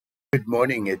Good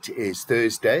morning. It is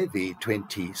Thursday, the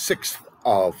 26th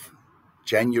of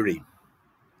January.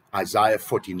 Isaiah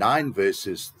 49,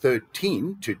 verses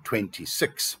 13 to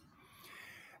 26.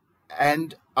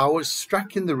 And I was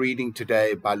struck in the reading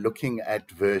today by looking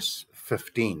at verse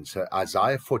 15. So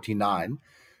Isaiah 49,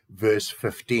 verse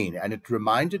 15. And it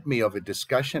reminded me of a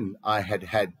discussion I had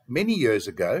had many years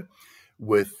ago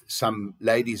with some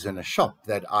ladies in a shop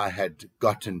that I had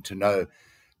gotten to know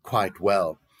quite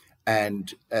well.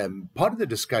 And part of the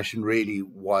discussion really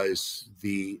was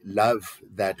the love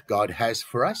that God has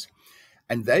for us.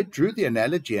 And they drew the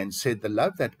analogy and said the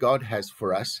love that God has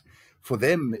for us, for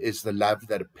them, is the love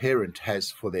that a parent has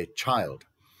for their child.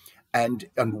 And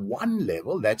on one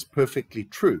level, that's perfectly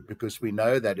true, because we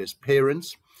know that as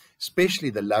parents,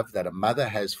 especially the love that a mother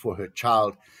has for her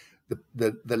child,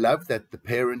 the love that the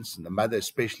parents and the mother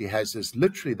especially has is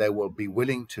literally they will be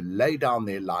willing to lay down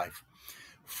their life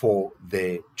for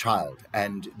their child.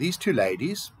 And these two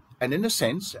ladies, and in a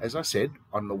sense, as I said,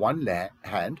 on the one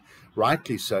hand,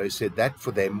 rightly so, said that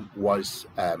for them was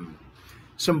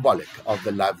symbolic of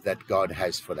the love that God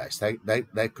has for us.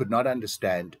 They could not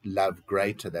understand love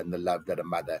greater than the love that a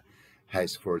mother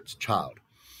has for its child.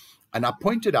 And I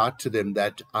pointed out to them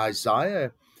that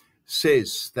Isaiah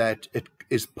says that it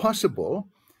is possible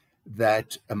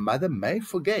that a mother may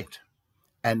forget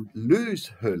and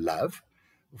lose her love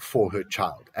for her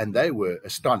child. And they were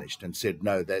astonished and said,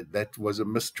 no, that was a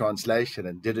mistranslation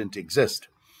and didn't exist.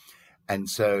 And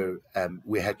so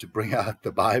we had to bring out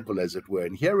the Bible, as it were.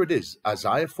 And here it is,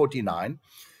 Isaiah 49,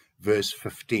 verse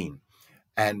 15.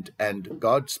 And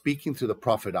God speaking through the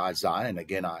prophet Isaiah, and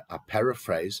again, I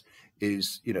paraphrase,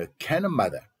 is, can a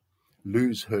mother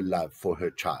lose her love for her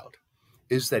child?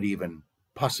 Is that even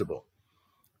possible?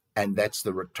 And that's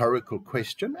the rhetorical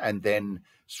question. And then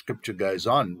Scripture goes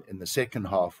on in the second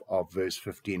half of verse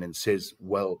 15 and says,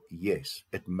 well, yes,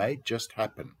 it may just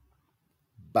happen,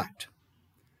 but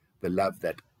the love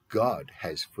that God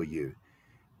has for you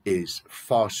is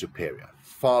far superior,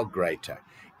 far greater.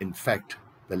 In fact,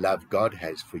 the love God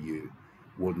has for you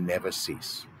will never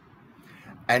cease.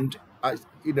 And,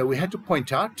 we had to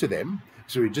point out to them,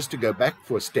 so just to go back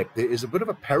for a step, there is a bit of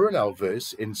a parallel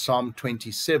verse in Psalm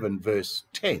 27, verse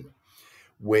 10,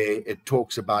 where it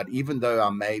talks about, even though I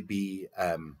may be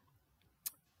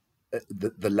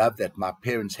the love that my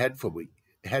parents had for me,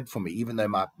 even though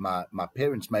my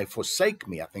parents may forsake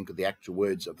me, I think of the actual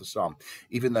words of the psalm,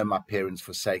 even though my parents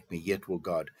forsake me, yet will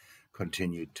God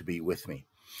continue to be with me.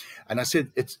 And I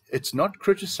said, it's not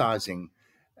criticizing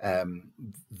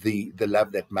the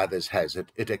love that mothers has.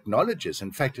 It acknowledges,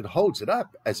 in fact, it holds it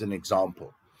up as an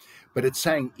example, but it's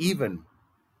saying even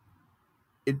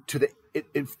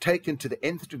if taken to the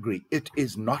nth degree, it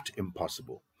is not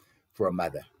impossible for a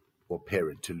mother or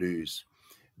parent to lose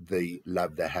the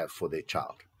love they have for their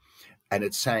child. And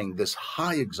it's saying this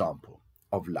high example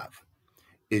of love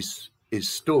is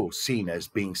still seen as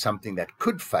being something that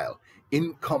could fail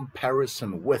in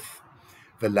comparison with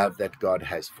the love that God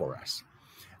has for us.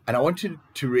 And I wanted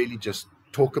to really just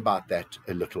talk about that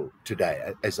a little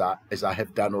today, as I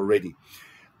have done already,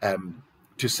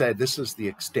 to say this is the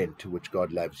extent to which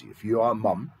God loves you. If you are a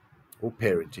mom or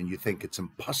parent and you think it's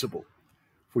impossible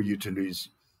for you to lose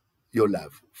your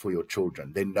love for your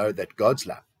children, then know that God's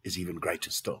love is even greater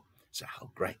still. So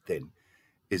how great then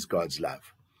is God's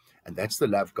love? And that's the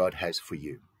love God has for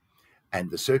you. And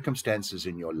the circumstances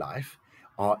in your life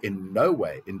are in no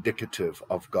way indicative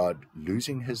of God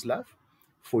losing his love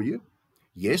for you.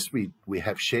 Yes, we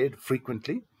have shared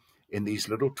frequently in these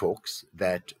little talks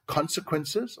that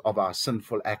consequences of our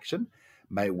sinful action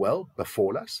may well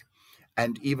befall us.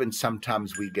 And even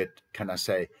sometimes we get,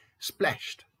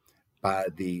 splashed by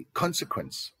the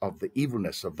consequence of the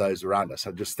evilness of those around us.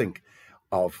 I just think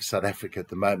of South Africa at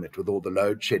the moment with all the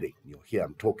load shedding. You'll hear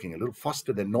I'm talking a little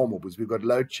faster than normal because we've got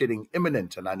load shedding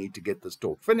imminent and I need to get this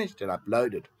talk finished and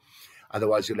uploaded.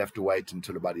 Otherwise, you'll have to wait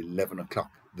until about 11 o'clock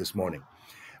this morning.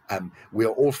 We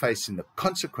are all facing the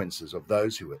consequences of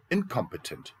those who are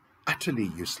incompetent, utterly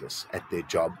useless at their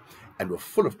job, and were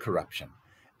full of corruption.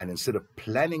 And instead of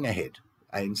planning ahead,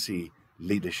 ANC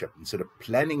leadership, instead of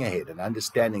planning ahead and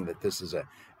understanding that this is a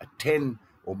 10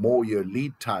 or more year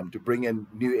lead time to bring in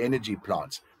new energy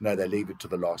plants, no, they leave it to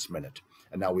the last minute.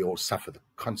 And now we all suffer the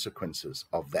consequences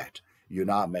of that. You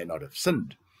and I may not have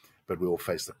sinned, but we all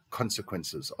face the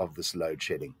consequences of this load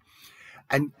shedding.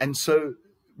 And so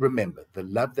remember, the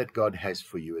love that God has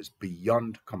for you is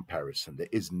beyond comparison. There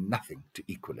is nothing to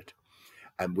equal it,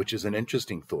 which is an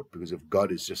interesting thought, because if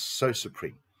God is just so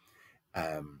supreme,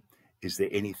 is there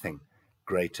anything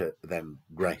greater than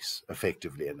grace,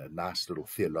 effectively, in a nice little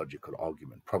theological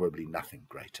argument? Probably nothing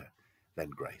greater than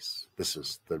grace. This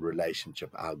is the relationship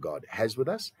our God has with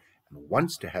us and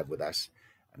wants to have with us,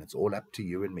 and it's all up to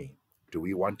you and me. Do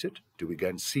we want it? Do we go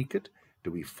and seek it?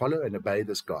 Do we follow and obey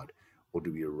this God? Or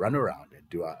do we run around and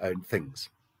do our own things?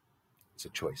 It's a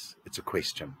choice. It's a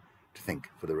question to think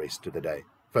for the rest of the day.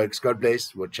 Folks, God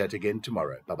bless. We'll chat again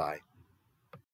tomorrow. Bye-bye.